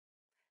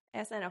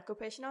As an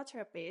occupational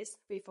therapist,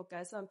 we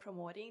focus on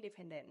promoting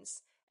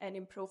dependence and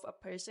improve a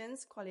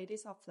person's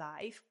qualities of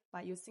life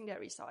by using their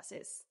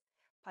resources,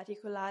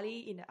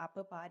 particularly in the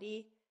upper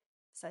body,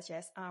 such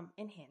as arms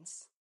and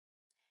hands.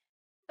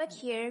 But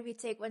here we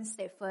take one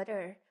step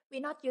further.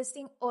 We're not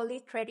using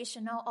only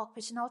traditional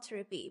occupational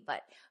therapy,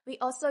 but we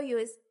also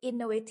use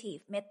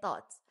innovative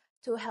methods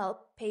to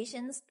help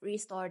patients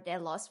restore their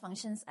lost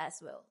functions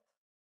as well.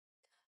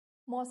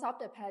 Most of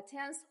the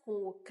patients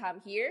who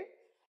come here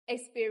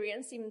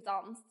experience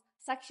symptoms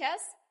such as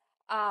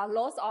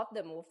loss of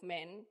the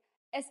movement,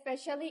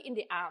 especially in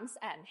the arms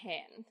and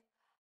hands,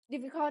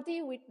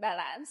 difficulty with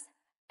balance,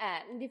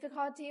 and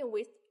difficulty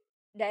with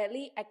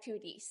daily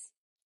activities.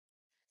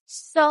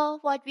 So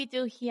what we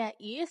do here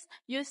is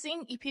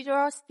using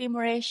epidural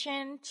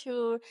stimulation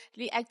to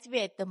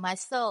reactivate the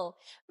muscle,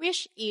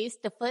 which is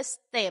the first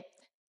step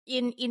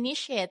in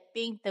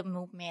initiating the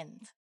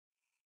movement.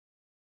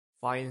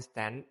 For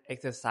instance,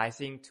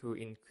 exercising to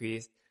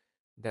increase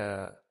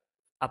the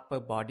upper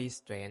body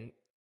strength,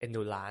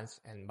 endurance,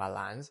 and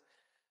balance.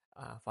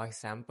 For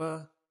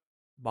example,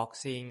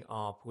 boxing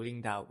or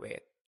pulling down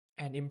weight,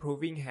 and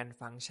improving hand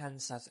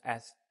functions such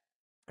as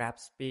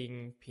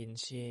grasping,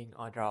 pinching,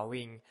 or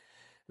drawing,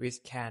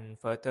 which can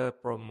further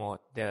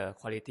promote the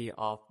quality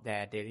of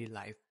their daily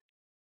life.